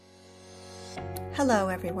Hello,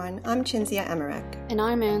 everyone. I'm Chinzia Emmerich. And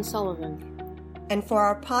I'm Ann Sullivan. And for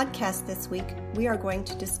our podcast this week, we are going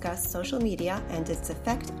to discuss social media and its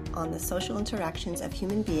effect on the social interactions of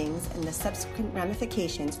human beings and the subsequent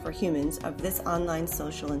ramifications for humans of this online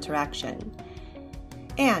social interaction.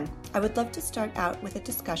 And I would love to start out with a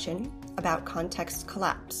discussion about context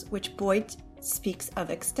collapse, which Boyd speaks of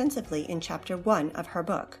extensively in Chapter 1 of her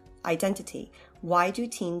book, Identity: Why Do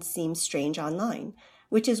Teens Seem Strange Online?,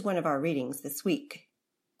 which is one of our readings this week.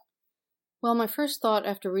 Well, my first thought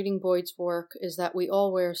after reading Boyd's work is that we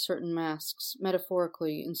all wear certain masks,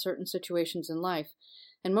 metaphorically, in certain situations in life,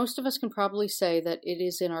 and most of us can probably say that it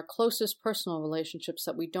is in our closest personal relationships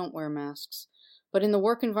that we don't wear masks. But in the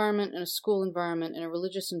work environment, in a school environment, in a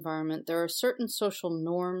religious environment, there are certain social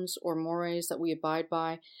norms or mores that we abide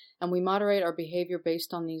by, and we moderate our behavior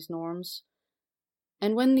based on these norms.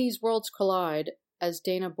 And when these worlds collide, as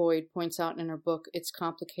Dana Boyd points out in her book, It's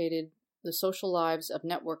Complicated: The Social Lives of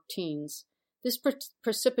Networked Teens, this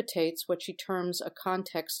precipitates what she terms a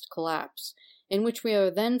context collapse, in which we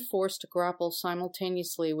are then forced to grapple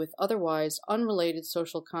simultaneously with otherwise unrelated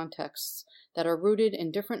social contexts that are rooted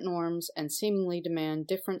in different norms and seemingly demand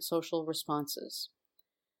different social responses.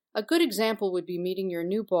 A good example would be meeting your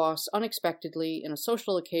new boss unexpectedly in a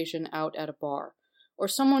social occasion out at a bar, or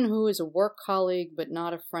someone who is a work colleague but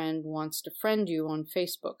not a friend wants to friend you on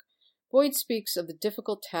Facebook. Boyd speaks of the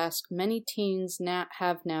difficult task many teens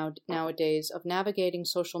have nowadays of navigating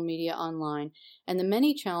social media online and the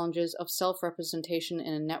many challenges of self-representation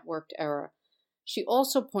in a networked era. She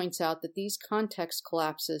also points out that these context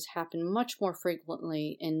collapses happen much more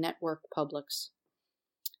frequently in networked publics.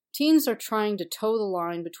 Teens are trying to toe the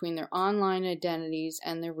line between their online identities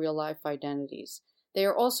and their real-life identities. They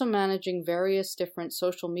are also managing various different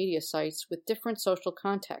social media sites with different social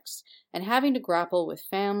contexts and having to grapple with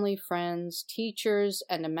family, friends, teachers,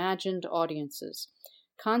 and imagined audiences.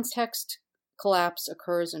 Context collapse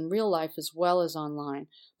occurs in real life as well as online,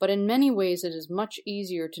 but in many ways it is much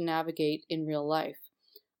easier to navigate in real life.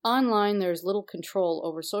 Online, there is little control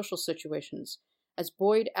over social situations, as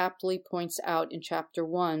Boyd aptly points out in Chapter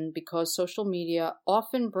 1, because social media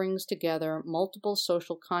often brings together multiple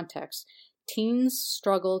social contexts. Teens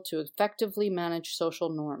struggle to effectively manage social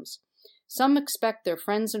norms. Some expect their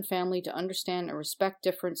friends and family to understand and respect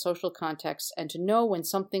different social contexts and to know when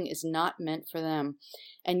something is not meant for them.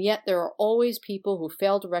 And yet there are always people who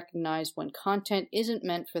fail to recognize when content isn't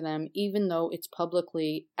meant for them, even though it's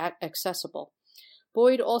publicly accessible.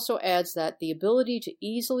 Boyd also adds that the ability to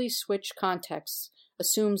easily switch contexts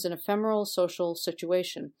assumes an ephemeral social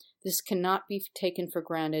situation. This cannot be taken for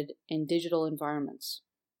granted in digital environments.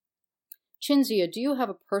 Chinzia, do you have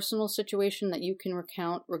a personal situation that you can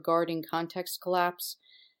recount regarding context collapse?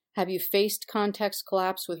 Have you faced context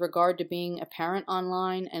collapse with regard to being a parent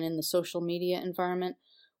online and in the social media environment?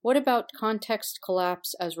 What about context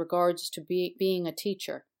collapse as regards to being a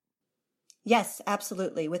teacher? Yes,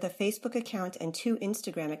 absolutely. With a Facebook account and 2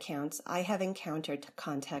 Instagram accounts, I have encountered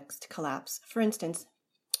context collapse. For instance,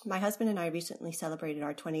 my husband and I recently celebrated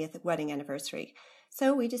our 20th wedding anniversary,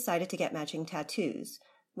 so we decided to get matching tattoos.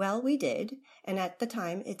 Well, we did, and at the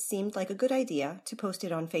time it seemed like a good idea to post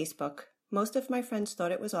it on Facebook. Most of my friends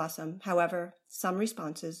thought it was awesome. However, some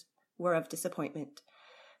responses were of disappointment.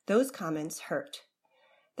 Those comments hurt.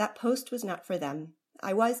 That post was not for them.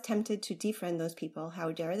 I was tempted to defriend those people.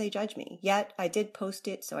 How dare they judge me? Yet I did post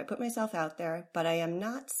it, so I put myself out there, but I am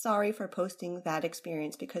not sorry for posting that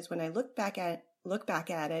experience, because when I look back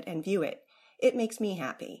at it and view it, it makes me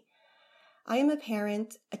happy. I am a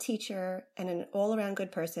parent, a teacher, and an all-around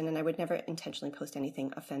good person, and I would never intentionally post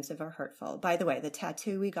anything offensive or hurtful. By the way, the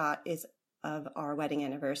tattoo we got is of our wedding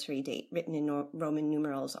anniversary date, written in Roman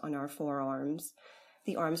numerals on our forearms,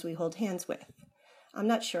 the arms we hold hands with. I'm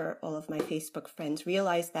not sure all of my Facebook friends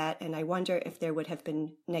realize that, and I wonder if there would have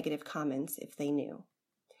been negative comments if they knew.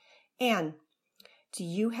 Anne, do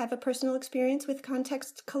you have a personal experience with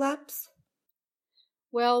context collapse?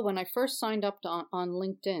 Well, when I first signed up on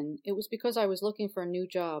LinkedIn, it was because I was looking for a new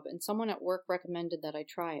job and someone at work recommended that I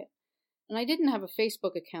try it. And I didn't have a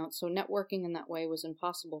Facebook account, so networking in that way was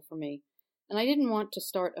impossible for me. And I didn't want to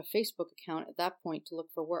start a Facebook account at that point to look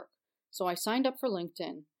for work, so I signed up for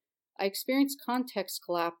LinkedIn. I experienced context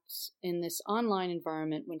collapse in this online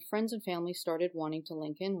environment when friends and family started wanting to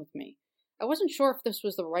link in with me. I wasn't sure if this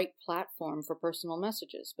was the right platform for personal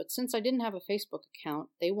messages, but since I didn't have a Facebook account,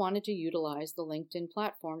 they wanted to utilize the LinkedIn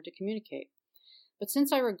platform to communicate. But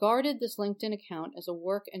since I regarded this LinkedIn account as a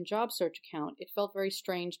work and job search account, it felt very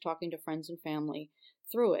strange talking to friends and family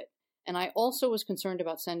through it, And I also was concerned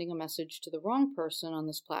about sending a message to the wrong person on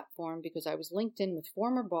this platform because I was linked in with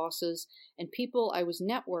former bosses and people I was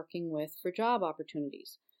networking with for job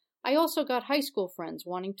opportunities. I also got high school friends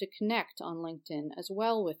wanting to connect on LinkedIn as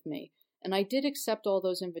well with me, and I did accept all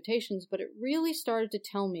those invitations, but it really started to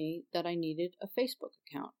tell me that I needed a Facebook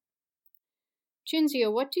account.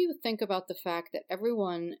 Cinzia, what do you think about the fact that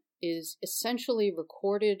everyone is essentially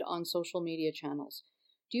recorded on social media channels?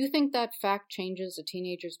 Do you think that fact changes a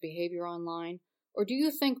teenager's behavior online, or do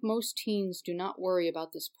you think most teens do not worry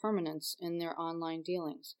about this permanence in their online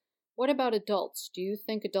dealings? What about adults? Do you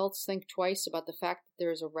think adults think twice about the fact that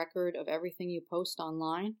there is a record of everything you post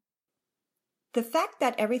online? The fact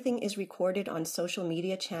that everything is recorded on social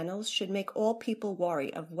media channels should make all people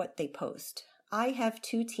wary of what they post. I have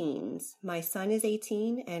 2 teens. My son is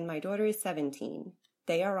 18 and my daughter is 17.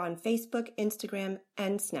 They are on Facebook, Instagram,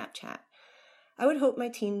 and Snapchat. I would hope my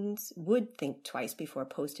teens would think twice before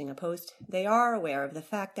posting a post. They are aware of the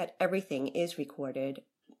fact that everything is recorded.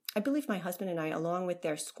 I believe my husband and I, along with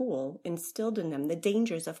their school, instilled in them the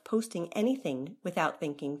dangers of posting anything without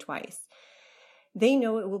thinking twice. They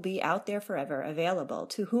know it will be out there forever, available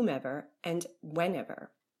to whomever and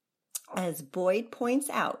whenever. As Boyd points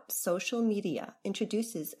out, social media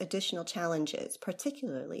introduces additional challenges,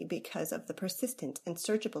 particularly because of the persistent and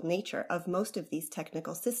searchable nature of most of these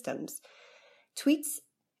technical systems. Tweets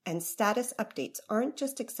and status updates aren't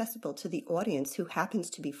just accessible to the audience who happens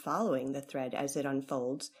to be following the thread as it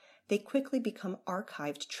unfolds. They quickly become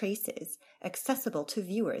archived traces, accessible to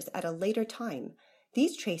viewers at a later time.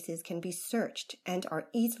 These traces can be searched and are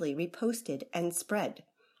easily reposted and spread.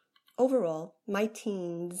 Overall, my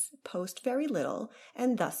teens post very little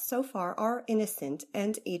and thus so far are innocent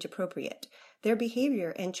and age-appropriate. Their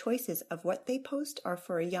behavior and choices of what they post are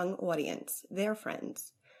for a young audience, their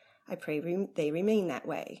friends. I pray they remain that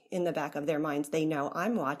way. In the back of their minds, they know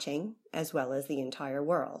I'm watching, as well as the entire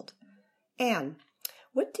world. Anne,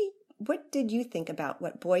 what did you think about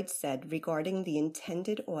what Boyd said regarding the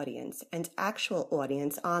intended audience and actual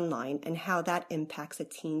audience online and how that impacts a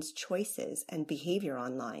teen's choices and behavior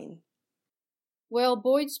online? Well,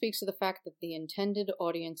 Boyd speaks of the fact that the intended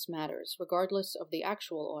audience matters, regardless of the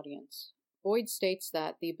actual audience. Boyd states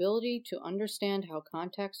that the ability to understand how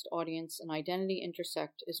context, audience, and identity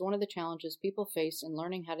intersect is one of the challenges people face in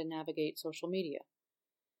learning how to navigate social media.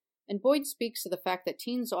 And Boyd speaks of the fact that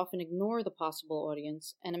teens often ignore the possible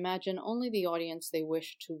audience and imagine only the audience they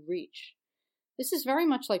wish to reach. This is very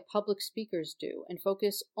much like public speakers do and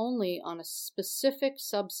focus only on a specific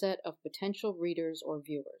subset of potential readers or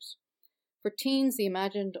viewers. For teens, the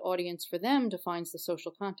imagined audience for them defines the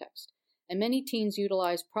social context, and many teens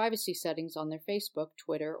utilize privacy settings on their Facebook,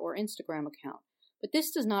 Twitter, or Instagram account. But this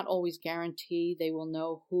does not always guarantee they will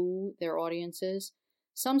know who their audience is.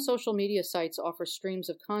 Some social media sites offer streams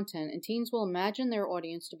of content, and teens will imagine their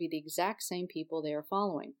audience to be the exact same people they are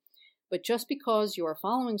following. But just because you are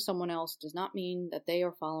following someone else does not mean that they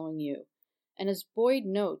are following you. And as Boyd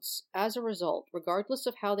notes, as a result, regardless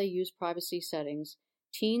of how they use privacy settings,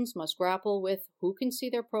 teens must grapple with who can see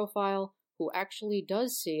their profile, who actually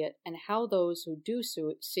does see it, and how those who do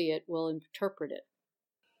see it will interpret it.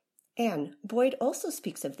 Anne, Boyd also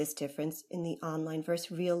speaks of this difference in the online versus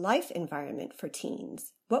real-life environment for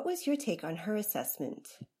teens. What was your take on her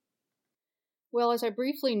assessment? Well, as I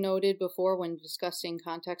briefly noted before when discussing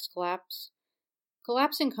context collapse,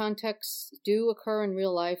 collapsing contexts do occur in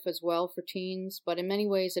real life as well for teens, but in many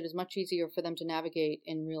ways it is much easier for them to navigate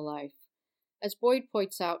in real life. As Boyd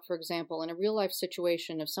points out, for example, in a real-life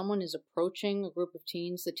situation, if someone is approaching a group of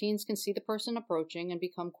teens, the teens can see the person approaching and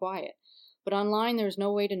become quiet. But online, there is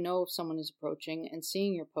no way to know if someone is approaching and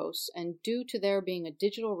seeing your posts, and due to there being a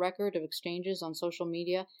digital record of exchanges on social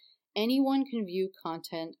media, anyone can view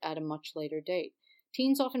content at a much later date.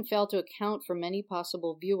 Teens often fail to account for many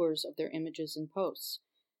possible viewers of their images and posts.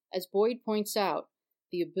 As Boyd points out,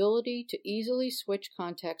 the ability to easily switch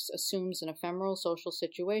contexts assumes an ephemeral social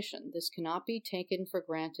situation. This cannot be taken for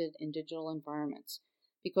granted in digital environments.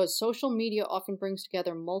 Because social media often brings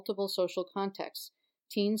together multiple social contexts,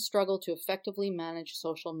 teens struggle to effectively manage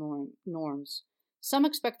social norms. Some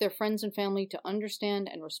expect their friends and family to understand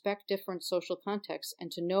and respect different social contexts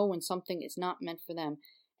and to know when something is not meant for them,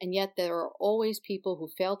 and yet there are always people who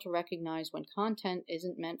fail to recognize when content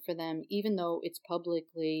isn't meant for them, even though it's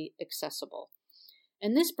publicly accessible.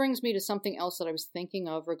 And this brings me to something else that I was thinking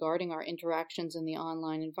of regarding our interactions in the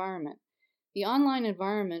online environment. The online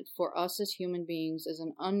environment for us as human beings is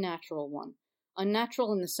an unnatural one.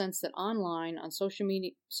 Unnatural in the sense that online, on social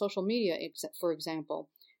media, for example,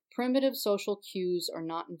 primitive social cues are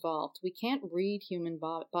not involved. We can't read human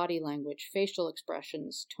body language, facial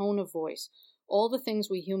expressions, tone of voice, all the things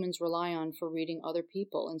we humans rely on for reading other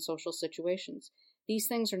people in social situations. These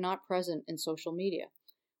things are not present in social media.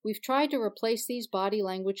 We've tried to replace these body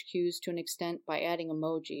language cues to an extent by adding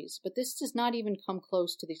emojis, but this does not even come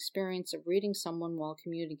close to the experience of reading someone while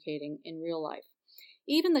communicating in real life.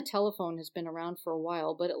 Even the telephone has been around for a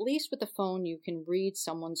while, but at least with the phone you can read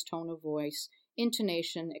someone's tone of voice,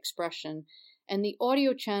 intonation, expression, and the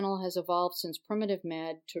audio channel has evolved since primitive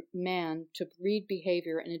man to read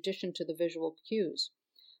behavior in addition to the visual cues.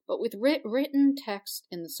 But with written text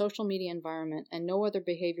in the social media environment and no other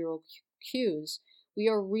behavioral cues, we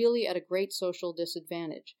are really at a great social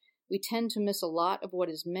disadvantage. We tend to miss a lot of what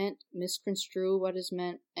is meant, misconstrue what is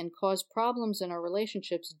meant, and cause problems in our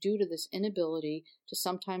relationships due to this inability to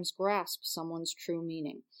sometimes grasp someone's true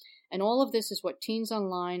meaning. And all of this is what teens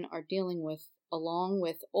online are dealing with, along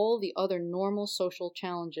with all the other normal social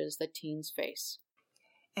challenges that teens face.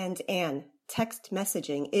 And Anne, text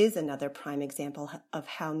messaging is another prime example of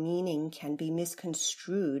how meaning can be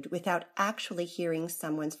misconstrued without actually hearing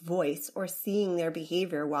someone's voice or seeing their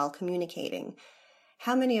behavior while communicating.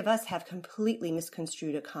 How many of us have completely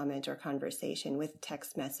misconstrued a comment or conversation with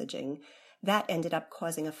text messaging that ended up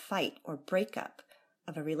causing a fight or breakup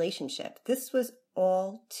of a relationship? This was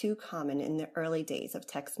all too common in the early days of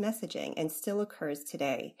text messaging and still occurs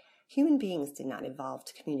today. Human beings did not evolve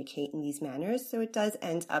to communicate in these manners, so it does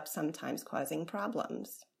end up sometimes causing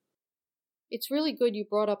problems. It's really good you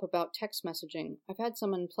brought up about text messaging. I've had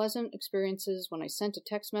some unpleasant experiences when I sent a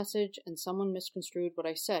text message and someone misconstrued what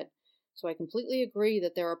I said. So I completely agree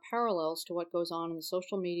that there are parallels to what goes on in the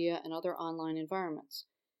social media and other online environments.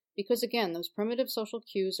 Because again, those primitive social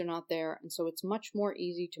cues are not there, and so it's much more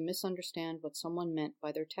easy to misunderstand what someone meant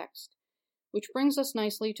by their text. Which brings us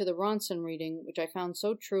nicely to the Ronson reading, which I found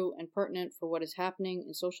so true and pertinent for what is happening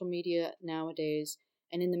in social media nowadays,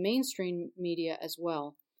 and in the mainstream media as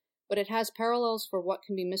well. But it has parallels for what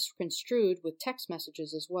can be misconstrued with text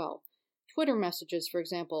messages as well. Twitter messages, for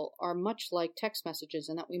example, are much like text messages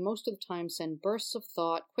in that we most of the time send bursts of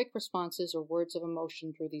thought, quick responses, or words of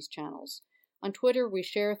emotion through these channels. On Twitter, we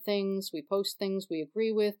share things, we post things we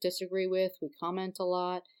agree with, disagree with, we comment a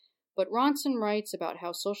lot. But Ronson writes about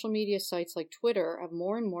how social media sites like Twitter have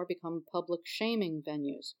more and more become public shaming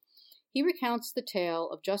venues. He recounts the tale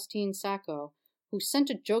of Justine Sacco, who sent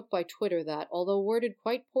a joke by Twitter that, although worded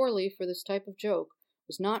quite poorly for this type of joke,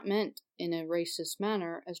 was not meant in a racist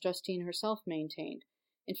manner, as Justine herself maintained.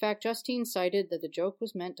 In fact, Justine cited that the joke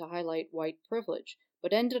was meant to highlight white privilege,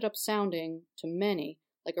 but ended up sounding, to many,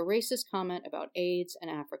 like a racist comment about AIDS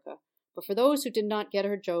and Africa. But for those who did not get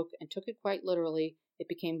her joke and took it quite literally, it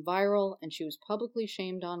became viral and she was publicly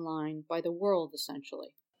shamed online by the world,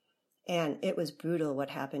 essentially. And it was brutal what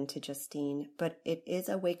happened to Justine, but it is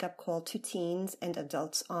a wake-up call to teens and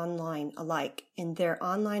adults online alike in their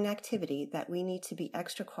online activity that we need to be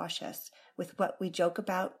extra cautious with what we joke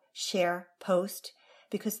about, share, post,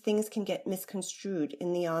 because things can get misconstrued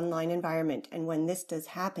in the online environment. And when this does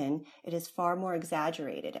happen, it is far more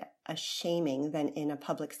exaggerated, a shaming than in a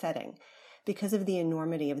public setting, because of the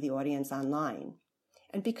enormity of the audience online.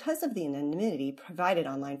 And because of the anonymity provided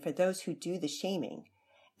online for those who do the shaming.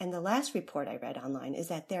 And the last report I read online is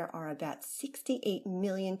that there are about 68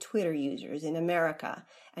 million Twitter users in America,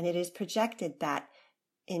 and it is projected that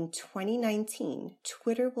in 2019,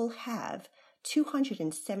 Twitter will have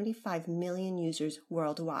 275 million users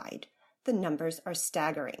worldwide. The numbers are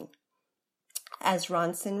staggering. As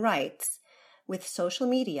Ronson writes, with social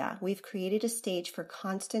media, we've created a stage for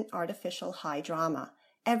constant artificial high drama.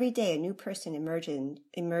 Every day, a new person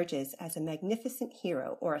emerges as a magnificent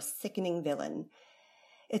hero or a sickening villain.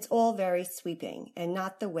 It's all very sweeping and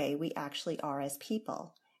not the way we actually are as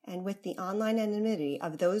people. And with the online anonymity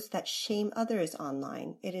of those that shame others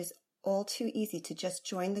online, it is all too easy to just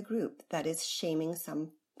join the group that is shaming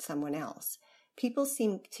someone else. People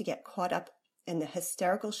seem to get caught up in the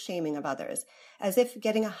hysterical shaming of others, as if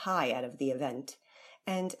getting a high out of the event.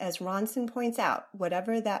 And as Ronson points out,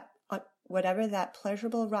 whatever that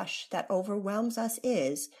pleasurable rush that overwhelms us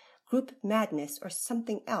is, group madness or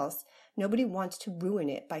something else, nobody wants to ruin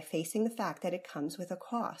it by facing the fact that it comes with a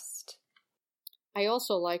cost. I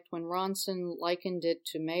also liked when Ronson likened it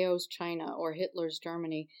to Mao's China or Hitler's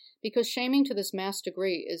Germany, because shaming to this mass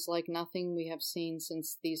degree is like nothing we have seen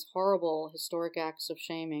since these horrible historic acts of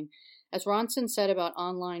shaming. As Ronson said about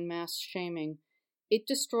online mass shaming, it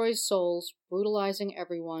destroys souls, brutalizing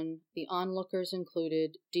everyone, the onlookers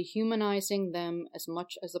included, dehumanizing them as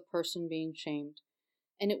much as the person being shamed.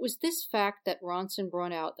 And it was this fact that Ronson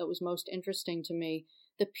brought out that was most interesting to me.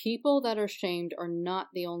 The people that are shamed are not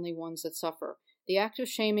the only ones that suffer. The act of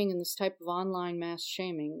shaming in this type of online mass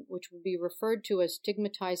shaming, which would be referred to as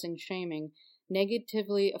stigmatizing shaming,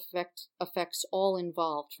 negatively affects all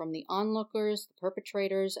involved, from the onlookers, the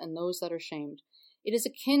perpetrators, and those that are shamed. It is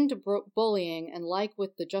akin to bullying, and like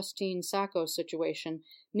with the Justine Sacco situation,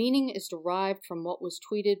 meaning is derived from what was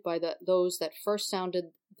tweeted by those that first sounded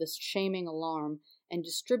the shaming alarm and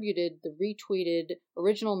distributed the retweeted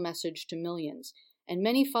original message to millions. And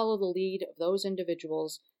many follow the lead of those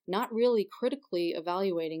individuals, not really critically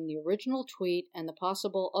evaluating the original tweet and the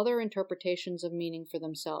possible other interpretations of meaning for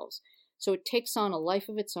themselves. So it takes on a life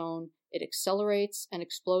of its own, it accelerates and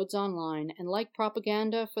explodes online, and like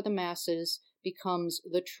propaganda for the masses, becomes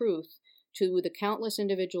the truth to the countless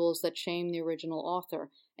individuals that shame the original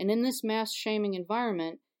author. And in this mass shaming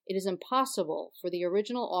environment, it is impossible for the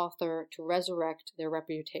original author to resurrect their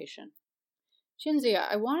reputation. Cinzia,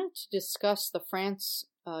 I wanted to discuss the France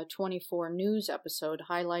 24 news episode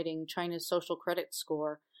highlighting China's social credit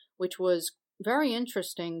score, which was very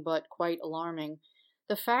interesting but quite alarming.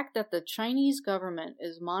 The fact that the Chinese government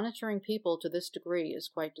is monitoring people to this degree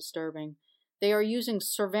is quite disturbing. They are using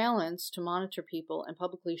surveillance to monitor people and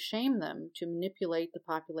publicly shame them to manipulate the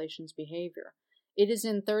population's behavior. It is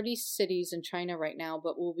in 30 cities in China right now,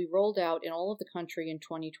 but will be rolled out in all of the country in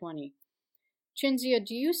 2020. Cinzia,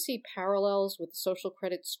 do you see parallels with the social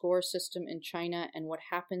credit score system in China and what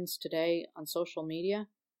happens today on social media?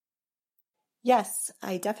 Yes,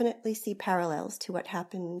 I definitely see parallels to what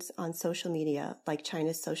happens on social media, like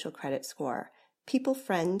China's social credit score. People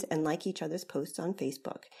friend and like each other's posts on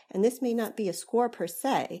Facebook, and this may not be a score per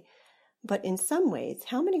se, but in some ways,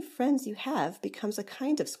 how many friends you have becomes a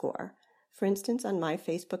kind of score. For instance, on my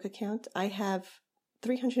Facebook account, I have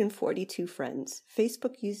 342 friends.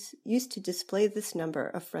 Facebook used to display this number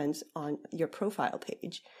of friends on your profile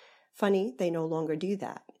page. Funny, they no longer do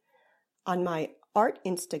that. On my art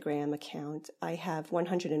Instagram account, I have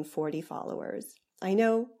 140 followers. I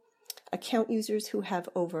know account users who have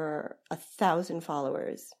over 1,000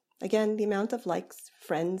 followers. Again, the amount of likes,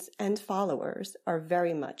 friends, and followers are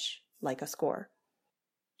very much like a score.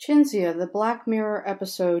 Cinzia, the Black Mirror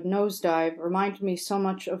episode Nosedive reminded me so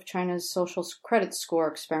much of China's social credit score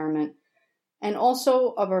experiment, and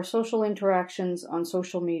also of our social interactions on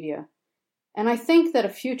social media. And I think that a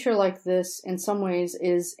future like this, in some ways,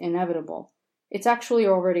 is inevitable. It's actually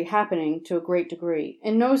already happening to a great degree.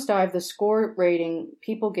 In Nosedive, the score rating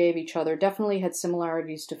people gave each other definitely had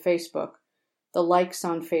similarities to Facebook, the likes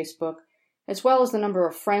on Facebook, as well as the number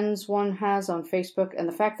of friends one has on Facebook, and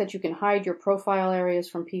the fact that you can hide your profile areas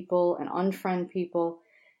from people and unfriend people.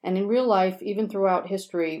 And in real life, even throughout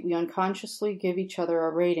history, we unconsciously give each other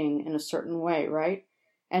a rating in a certain way, right?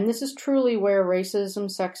 And this is truly where racism,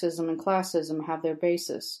 sexism, and classism have their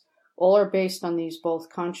basis. All are based on these both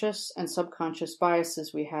conscious and subconscious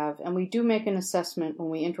biases we have, and we do make an assessment when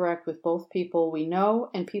we interact with both people we know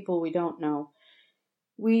and people we don't know.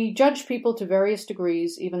 We judge people to various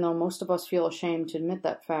degrees, even though most of us feel ashamed to admit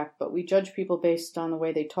that fact, but we judge people based on the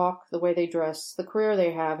way they talk, the way they dress, the career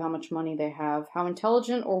they have, how much money they have, how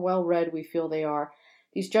intelligent or well-read we feel they are.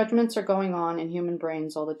 These judgments are going on in human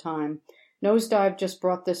brains all the time. Nosedive just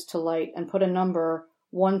brought this to light and put a number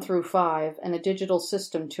 1 through 5 and a digital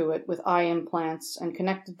system to it with eye implants, and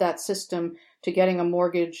connected that system to getting a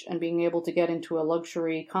mortgage and being able to get into a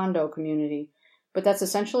luxury condo community. But that's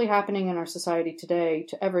essentially happening in our society today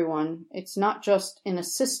to everyone. It's not just in a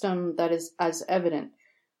system that is as evident,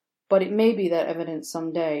 but it may be that evident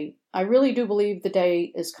someday. I really do believe the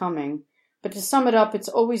day is coming. But to sum it up, it's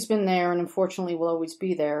always been there and unfortunately will always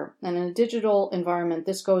be there. And in a digital environment,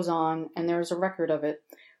 this goes on, and there is a record of it,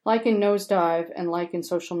 like in Nosedive and like in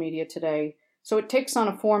social media today. So it takes on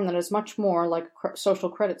a form that is much more like a social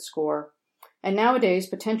credit score. And nowadays,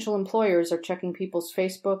 potential employers are checking people's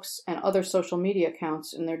Facebooks and other social media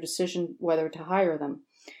accounts in their decision whether to hire them.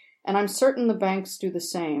 And I'm certain the banks do the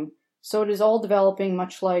same. So it is all developing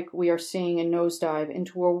much like we are seeing in Nosedive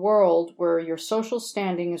into a world where your social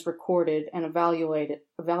standing is recorded and evaluated,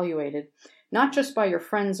 not just by your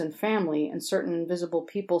friends and family and certain invisible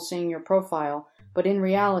people seeing your profile, but in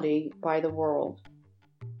reality by the world.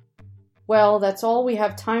 Well, that's all we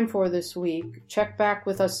have time for this week. Check back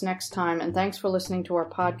with us next time, and thanks for listening to our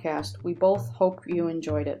podcast. We both hope you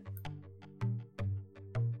enjoyed it.